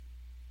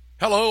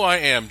Hello, I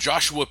am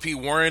Joshua P.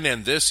 Warren,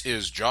 and this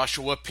is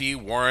Joshua P.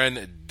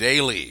 Warren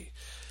Daily.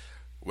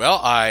 Well,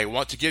 I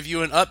want to give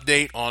you an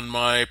update on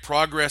my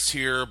progress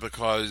here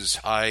because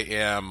I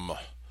am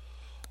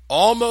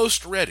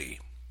almost ready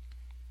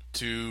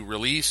to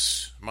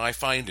release my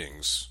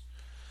findings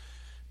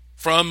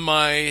from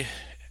my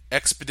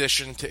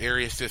expedition to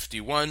Area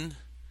 51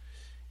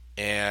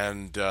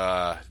 and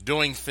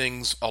doing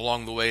things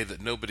along the way that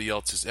nobody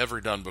else has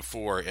ever done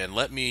before. And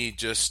let me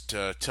just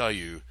tell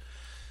you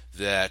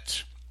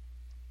that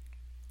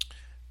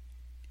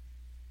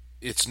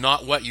it's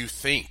not what you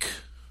think.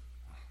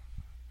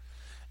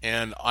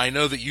 And I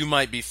know that you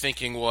might be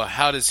thinking, well,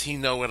 how does he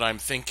know what I'm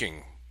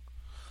thinking?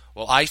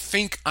 Well, I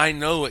think I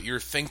know what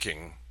you're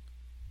thinking,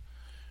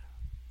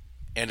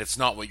 and it's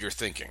not what you're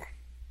thinking.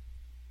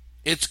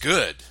 It's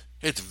good.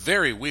 It's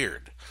very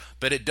weird,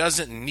 but it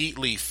doesn't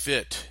neatly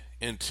fit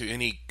into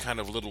any kind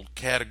of little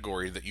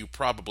category that you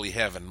probably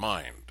have in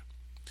mind.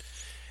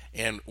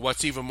 And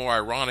what's even more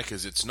ironic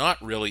is it's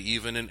not really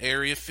even an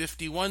Area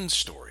 51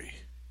 story.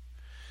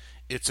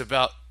 It's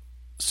about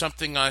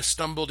something I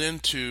stumbled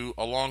into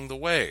along the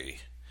way.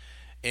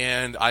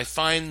 And I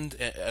find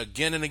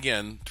again and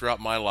again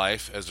throughout my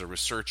life as a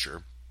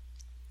researcher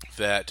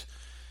that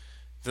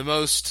the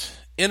most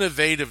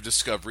innovative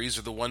discoveries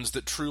are the ones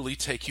that truly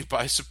take you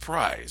by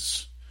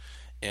surprise.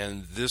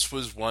 And this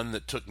was one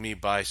that took me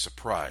by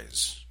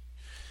surprise.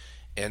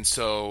 And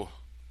so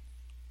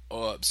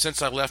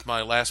since I left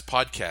my last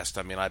podcast,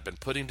 I've been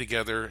putting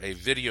together a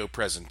video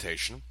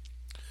presentation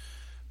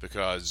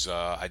because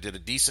I did a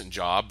decent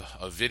job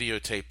of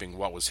videotaping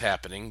what was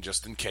happening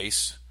just in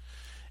case.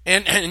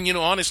 And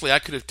honestly, I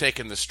could have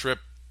taken this trip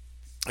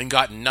and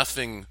gotten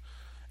nothing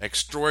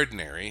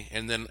extraordinary,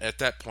 and then at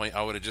that point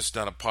I would have just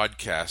done a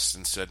podcast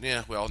and said,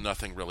 yeah, well,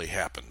 nothing really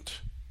happened.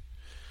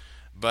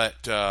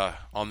 But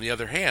on the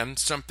other hand,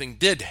 something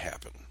did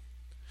happen.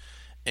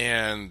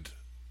 And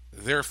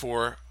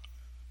therefore,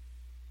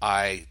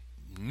 I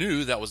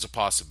knew that was a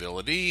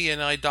possibility,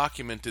 and I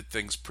documented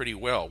things pretty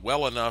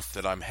well enough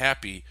that I'm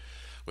happy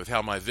with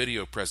how my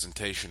video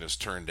presentation has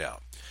turned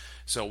out.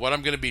 So what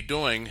I'm going to be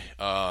doing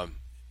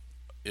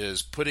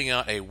is putting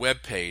out a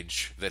web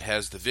page that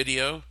has the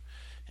video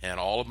and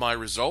all of my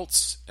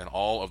results and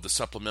all of the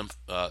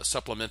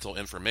supplemental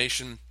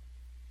information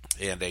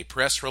and a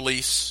press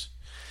release.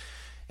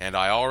 And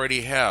I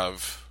already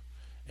have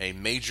a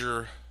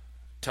major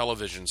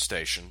television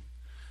station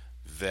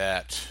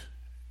that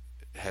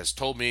has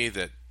told me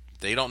that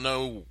they don't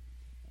know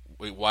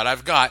what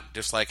I've got,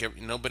 just like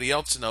nobody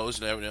else knows,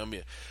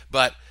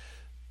 but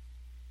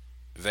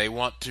they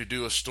want to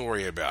do a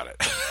story about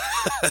it.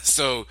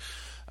 So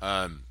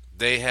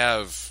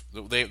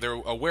they're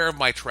aware of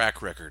my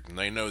track record, and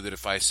they know that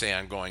if I say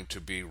I'm going to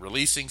be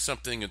releasing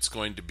something, it's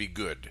going to be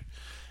good.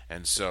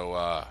 And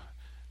so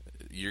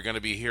you're going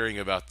to be hearing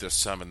about this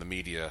some in the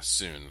media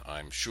soon,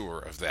 I'm sure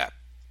of that.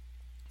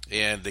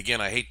 And again,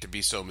 I hate to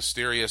be so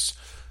mysterious,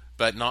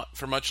 but not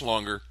for much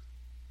longer,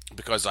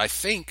 because I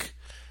think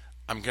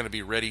I'm going to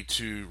be ready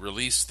to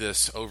release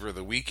this over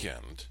the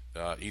weekend,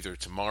 either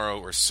tomorrow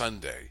or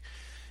Sunday.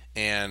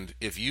 And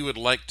if you would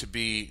like to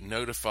be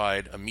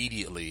notified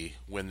immediately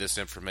when this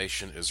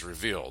information is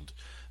revealed,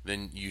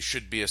 then you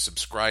should be a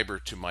subscriber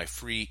to my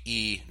free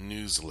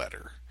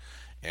e-newsletter.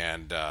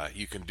 And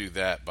you can do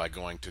that by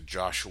going to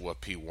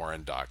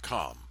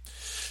joshuapwarren.com.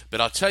 But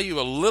I'll tell you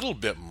a little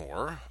bit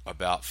more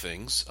about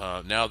things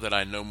now that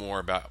I know more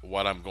about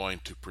what I'm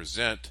going to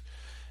present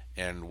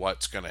and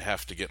what's going to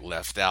have to get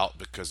left out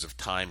because of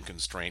time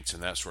constraints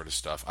and that sort of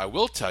stuff. I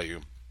will tell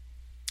you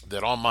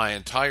that on my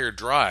entire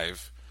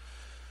drive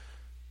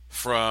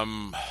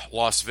from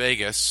Las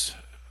Vegas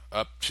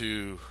up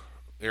to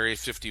Area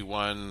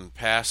 51,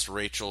 past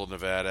Rachel,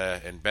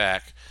 Nevada, and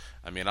back,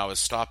 I was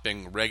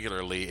stopping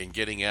regularly and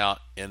getting out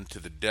into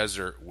the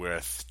desert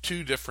with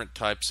two different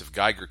types of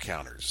Geiger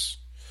counters.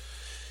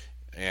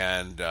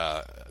 And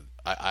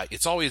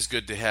it's always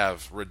good to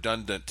have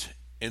redundant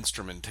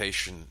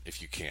instrumentation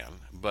if you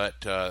can,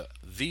 but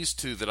these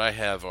two that I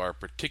have are a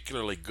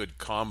particularly good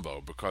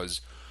combo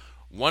because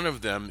one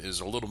of them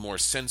is a little more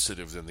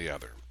sensitive than the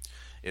other.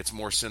 It's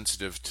more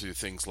sensitive to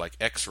things like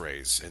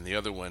X-rays, and the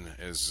other one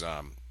is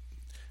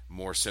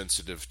more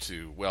sensitive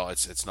to, well,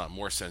 it's not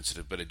more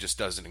sensitive, but it just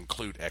doesn't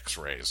include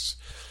X-rays.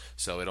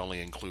 So it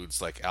only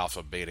includes like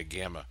alpha, beta,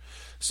 gamma.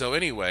 So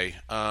anyway,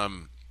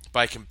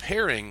 by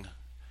comparing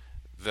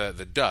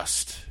the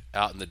dust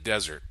out in the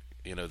desert,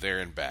 there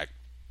and back,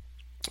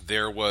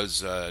 there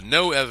was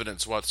no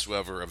evidence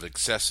whatsoever of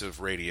excessive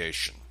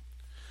radiation.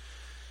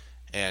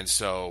 And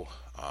so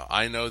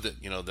I know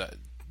that, that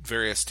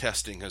various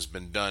testing has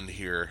been done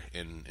here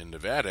in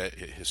Nevada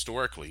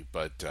historically,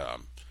 but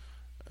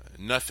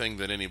nothing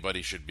that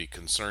anybody should be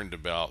concerned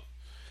about.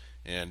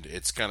 And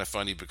it's kind of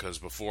funny because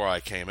before I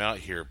came out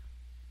here,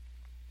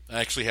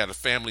 I actually had a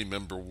family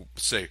member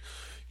say,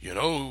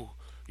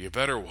 you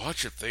better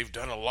watch it. They've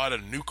done a lot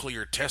of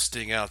nuclear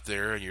testing out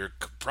there, and you're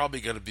probably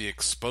going to be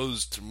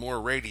exposed to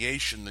more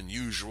radiation than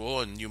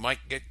usual, and you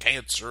might get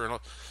cancer.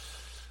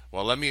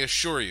 Well, let me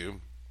assure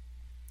you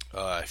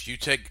If you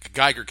take a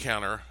Geiger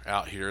counter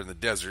out here in the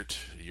desert,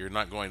 you're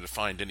not going to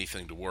find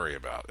anything to worry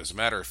about. As a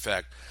matter of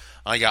fact,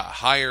 I got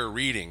higher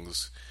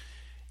readings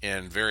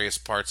in various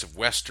parts of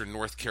western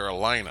North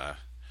Carolina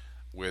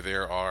where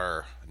there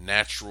are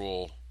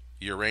natural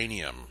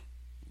uranium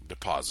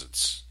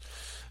deposits.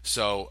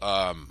 So,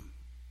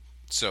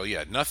 so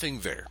yeah, nothing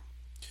there.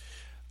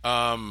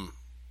 Um,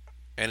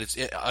 and it's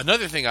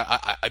another thing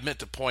I meant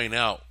to point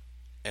out,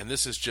 and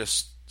this is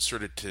just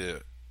sort of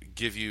to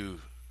give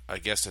you, I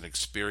guess, an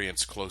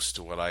experience close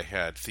to what I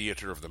had,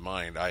 theater of the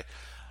mind.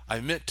 I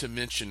meant to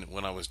mention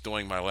when I was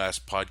doing my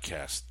last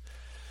podcast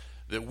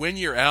that when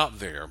you're out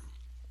there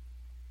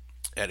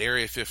at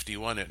Area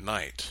 51 at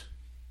night,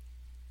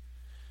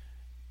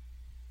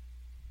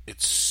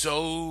 it's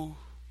so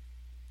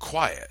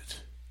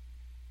quiet.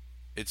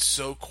 It's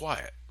so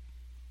quiet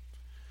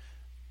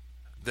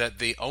that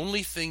the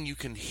only thing you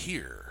can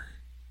hear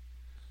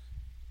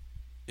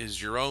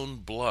is your own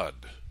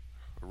blood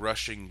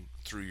rushing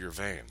through your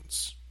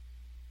veins.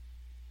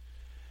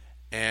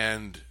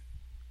 And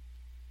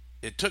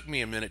it took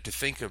me a minute to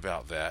think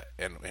about that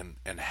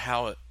and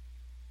how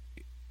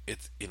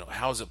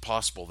how is it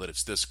possible that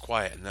it's this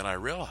quiet? And then I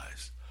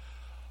realized,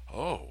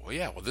 oh,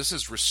 yeah, well, this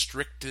is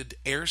restricted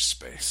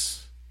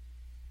airspace.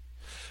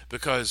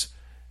 Because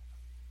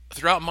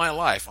throughout my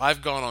life,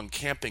 I've gone on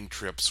camping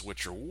trips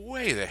which are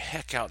way the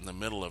heck out in the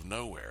middle of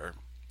nowhere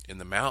in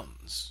the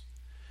mountains.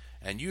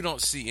 And you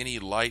don't see any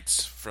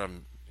lights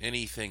from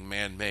anything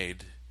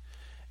man-made.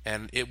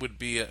 And it would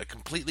be a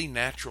completely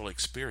natural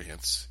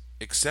experience,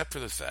 except for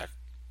the fact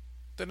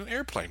that an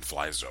airplane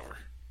flies over.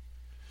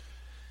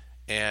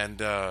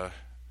 And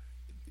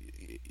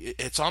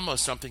it's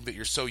almost something that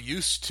you're so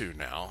used to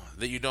now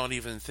that you don't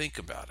even think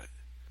about it.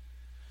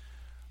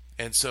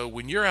 And so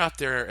when you're out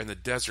there in the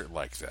desert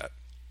like that,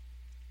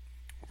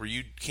 where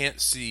you can't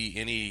see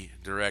any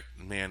direct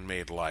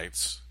man-made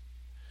lights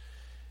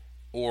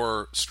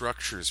or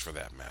structures for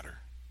that matter,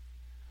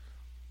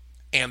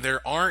 and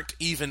there aren't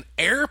even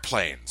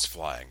airplanes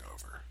flying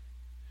over,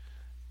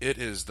 it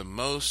is the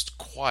most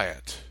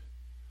quiet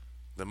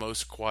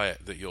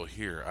that you'll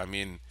hear. I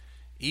mean,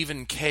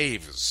 even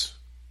caves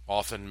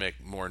often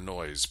make more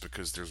noise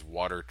because there's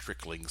water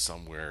trickling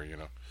somewhere,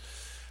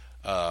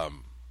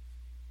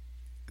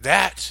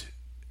 That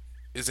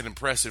is an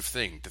impressive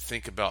thing to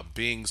think about,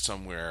 being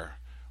somewhere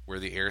where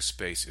the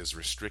airspace is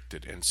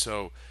restricted. And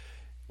so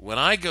when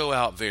I go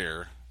out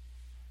there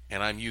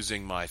and I'm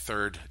using my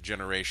third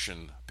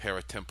generation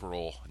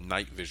paratemporal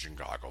night vision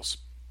goggles,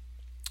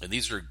 and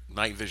these are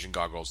night vision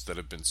goggles that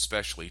have been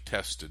specially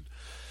tested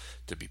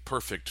to be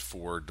perfect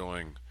for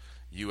doing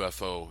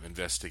UFO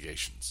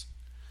investigations.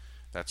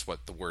 That's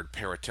what the word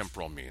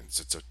paratemporal means.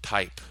 It's a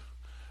type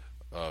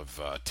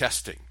of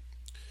testing.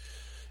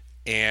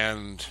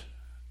 And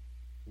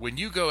when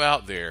you go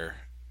out there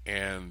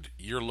and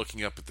you're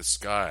looking up at the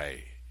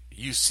sky,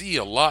 you see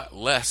a lot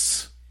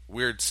less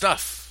weird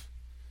stuff.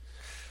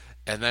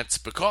 And that's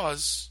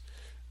because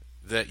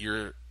that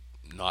you're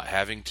not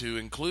having to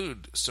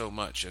include so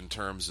much in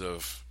terms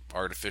of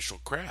artificial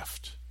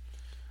craft.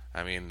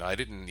 I mean, I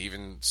didn't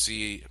even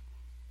see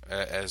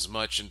as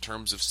much in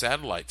terms of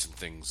satellites and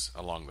things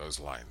along those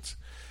lines.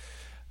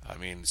 I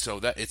mean, so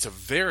that it's a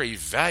very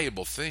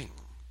valuable thing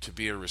to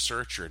be a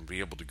researcher and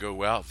be able to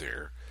go out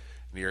there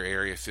near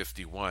Area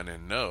 51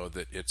 and know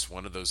that it's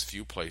one of those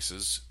few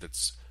places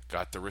that's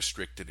got the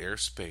restricted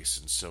airspace.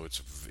 And so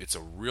it's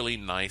a really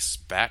nice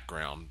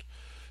background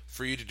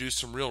for you to do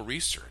some real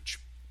research.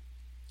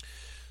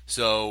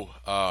 So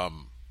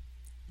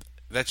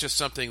that's just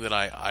something that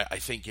I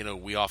think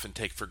we often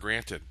take for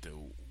granted.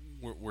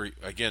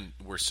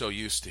 We're so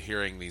used to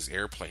hearing these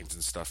airplanes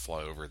and stuff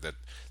fly over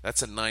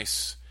that's a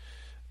nice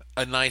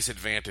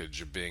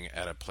advantage of being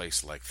at a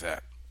place like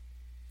that.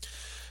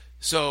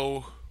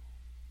 So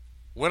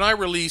when I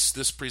release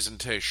this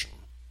presentation,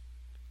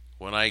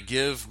 when I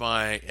give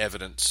my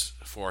evidence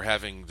for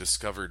having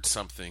discovered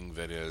something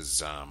that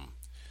is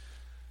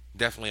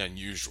definitely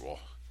unusual,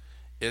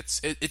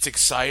 it's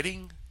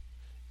exciting.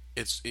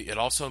 It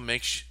also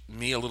makes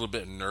me a little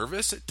bit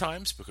nervous at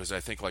times because I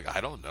think, I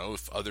don't know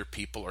if other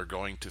people are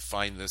going to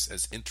find this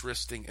as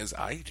interesting as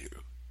I do.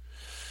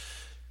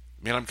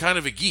 I mean, I'm kind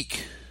of a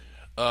geek,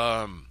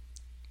 but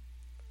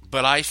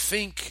I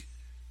think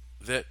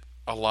that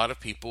a lot of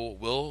people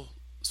will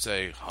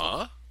say,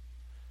 huh?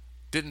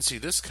 Didn't see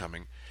this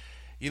coming.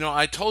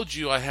 I told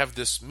you I have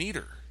this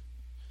meter,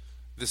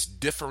 this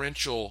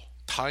differential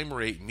time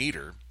rate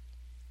meter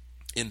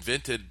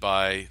invented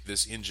by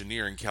this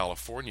engineer in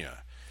California.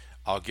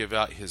 I'll give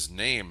out his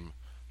name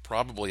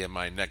probably in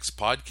my next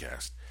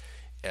podcast.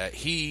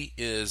 He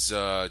is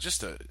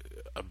just a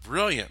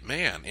brilliant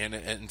man. And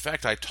in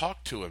fact, I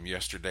talked to him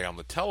yesterday on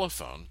the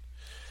telephone,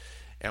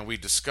 and we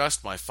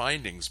discussed my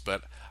findings.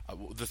 But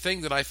the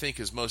thing that I think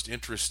is most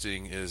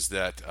interesting is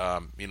that,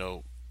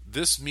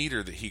 this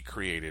meter that he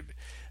created,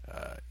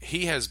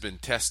 he has been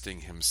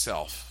testing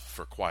himself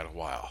for quite a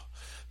while,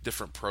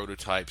 different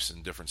prototypes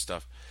and different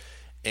stuff.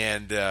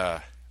 And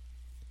I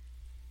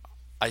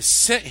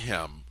sent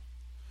him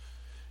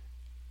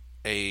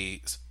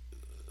a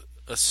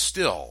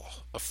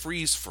a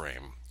freeze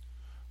frame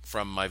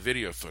from my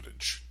video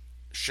footage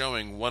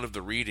showing one of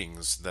the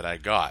readings that I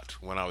got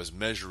when I was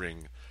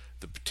measuring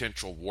the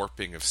potential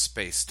warping of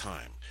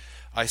space-time.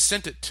 I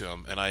sent it to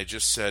him and I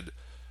just said,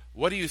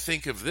 "What do you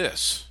think of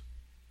this?"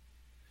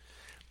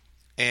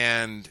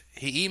 And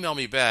he emailed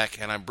me back,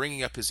 and I'm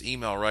bringing up his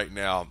email right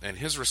now, and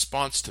his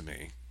response to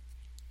me.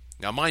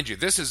 Now, mind you,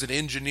 this is an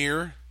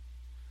engineer.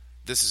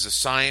 This is a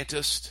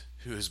scientist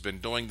who has been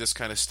doing this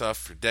kind of stuff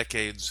for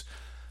decades.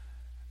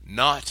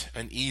 Not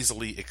an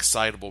easily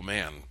excitable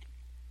man.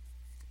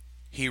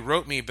 He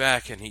wrote me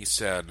back and he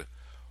said,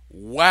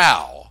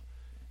 "Wow!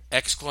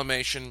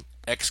 Exclamation,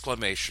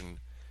 exclamation.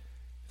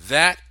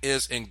 That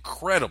is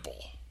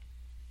incredible!"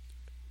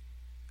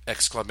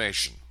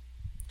 Exclamation.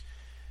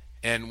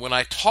 And when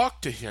I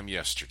talked to him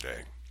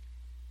yesterday,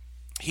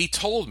 he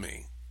told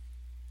me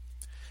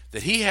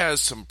that he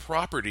has some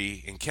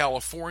property in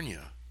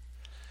California,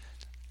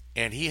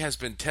 and he has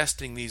been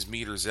testing these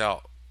meters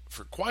out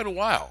for quite a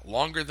while,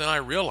 longer than I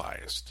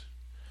realized.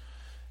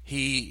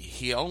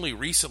 He only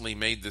recently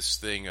made this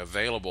thing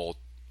available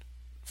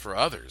for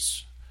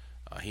others.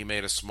 He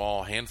made a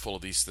small handful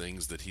of these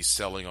things that he's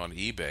selling on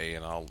eBay,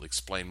 and I'll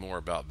explain more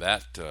about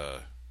that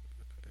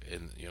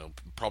in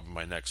probably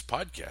my next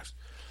podcast.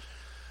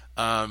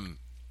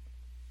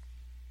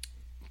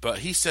 But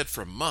he said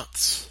for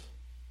months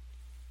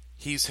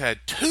he's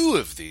had 2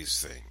 of these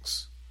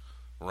things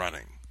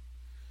running.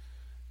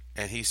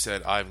 And he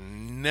said, "I've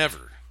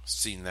never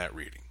seen that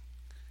reading.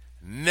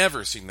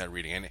 Never seen that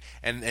reading."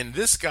 And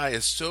this guy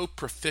is so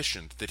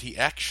proficient that he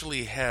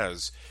actually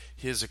has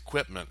his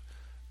equipment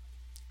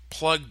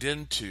plugged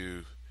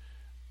into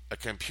a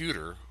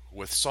computer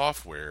with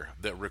software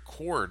that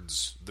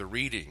records the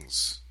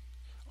readings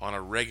on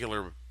a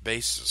regular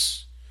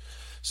basis.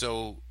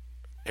 So,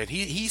 and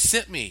he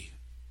sent me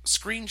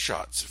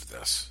screenshots of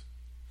this.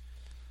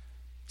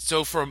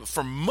 So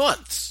for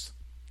months,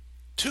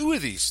 2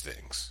 of these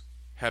things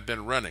have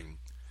been running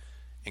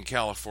in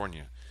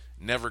California.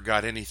 Never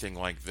got anything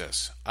like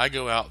this. I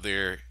go out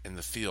there in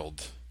the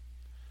field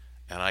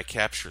and I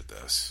captured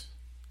this.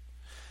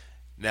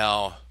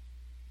 Now,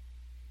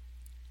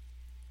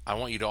 I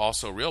want you to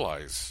also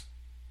realize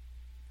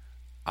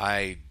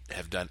I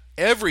have done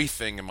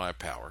everything in my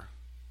power,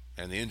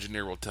 and the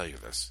engineer will tell you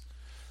this,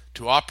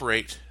 to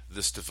operate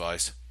this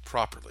device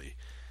properly,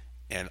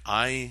 and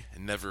I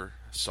never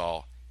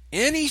saw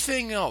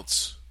anything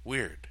else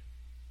weird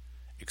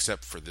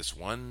except for this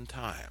one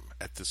time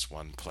at this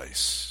one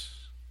place.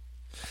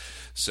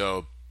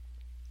 So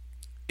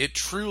it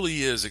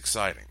truly is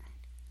exciting.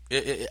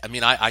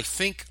 I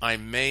think I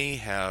may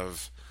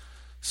have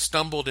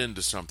stumbled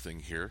into something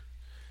here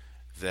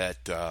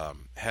that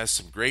has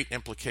some great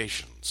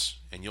implications,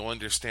 and you'll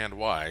understand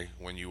why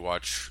when you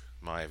watch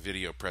my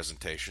video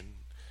presentation.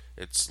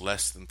 It's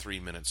less than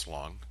 3 minutes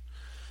long.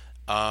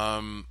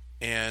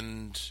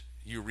 And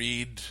you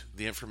read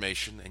the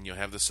information, and you'll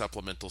have the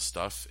supplemental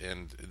stuff,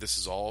 and this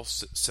is all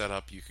set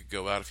up. You could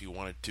go out if you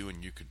wanted to,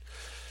 and you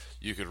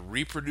could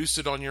reproduce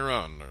it on your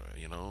own.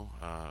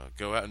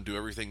 Go out and do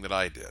everything that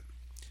I did.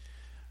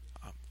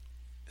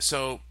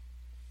 So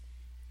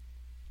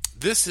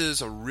this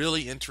is a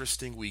really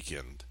interesting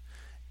weekend,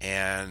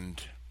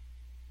 and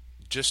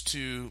just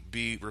to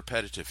be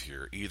repetitive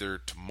here, either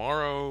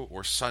tomorrow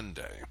or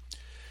Sunday,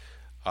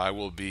 I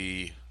will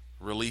be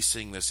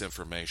releasing this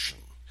information.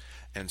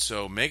 And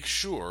so make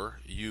sure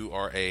you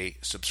are a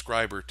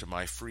subscriber to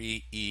my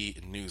free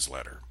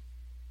e-newsletter.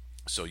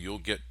 So you'll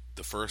get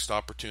the first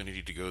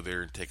opportunity to go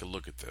there and take a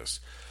look at this.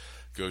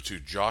 Go to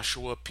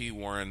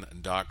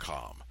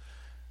joshuapwarren.com.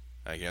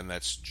 Again,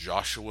 that's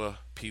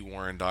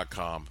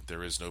joshuapwarren.com.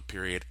 There is no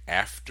period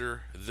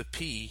after the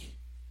P.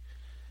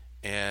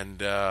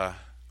 And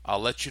I'll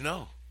let you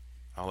know.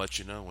 I'll let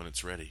you know when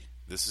it's ready.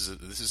 This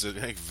is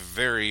a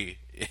very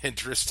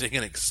interesting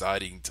and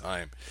exciting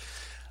time.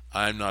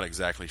 I'm not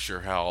exactly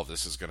sure how all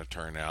this is going to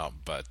turn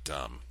out, but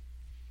to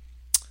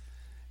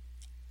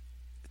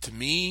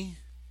me,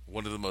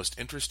 one of the most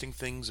interesting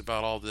things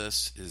about all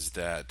this is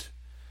that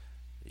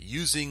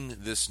using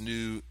this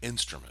new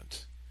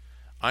instrument,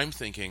 I'm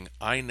thinking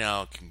I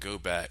now can go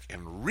back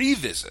and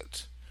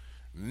revisit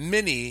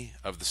many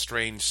of the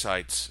strange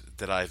sites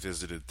that I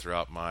visited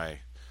throughout my,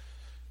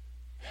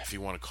 if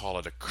you want to call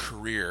it a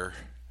career,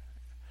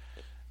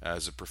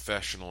 as a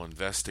professional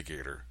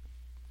investigator,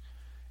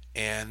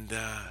 and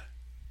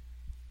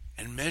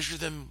measure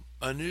them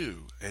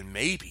anew, and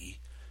maybe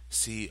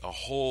see a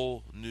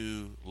whole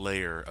new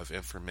layer of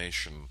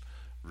information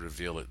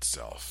reveal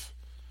itself.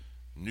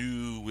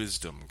 New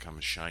wisdom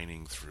comes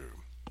shining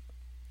through.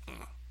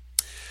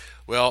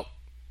 Well,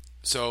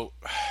 so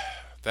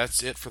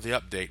that's it for the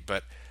update,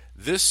 but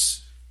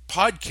this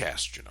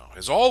podcast,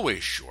 is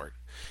always short.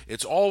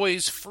 It's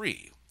always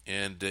free.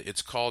 And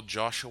it's called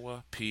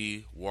Joshua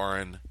P.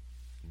 Warren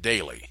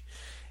Daily.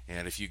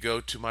 And if you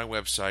go to my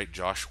website,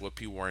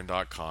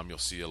 joshuapwarren.com, you'll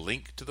see a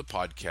link to the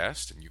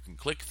podcast, and you can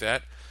click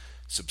that,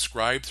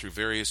 subscribe through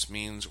various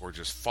means, or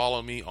just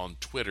follow me on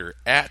Twitter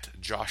at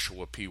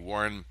Joshua P.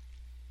 Warren.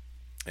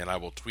 and I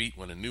will tweet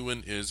when a new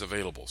one is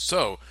available.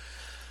 So,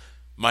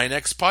 my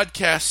next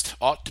podcast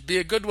ought to be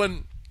a good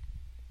one.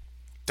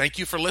 Thank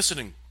you for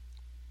listening.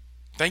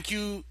 Thank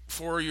you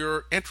for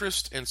your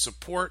interest and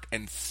support,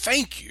 and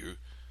thank you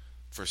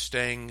for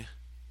staying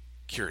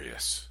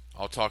curious.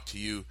 I'll talk to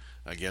you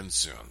again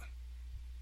soon.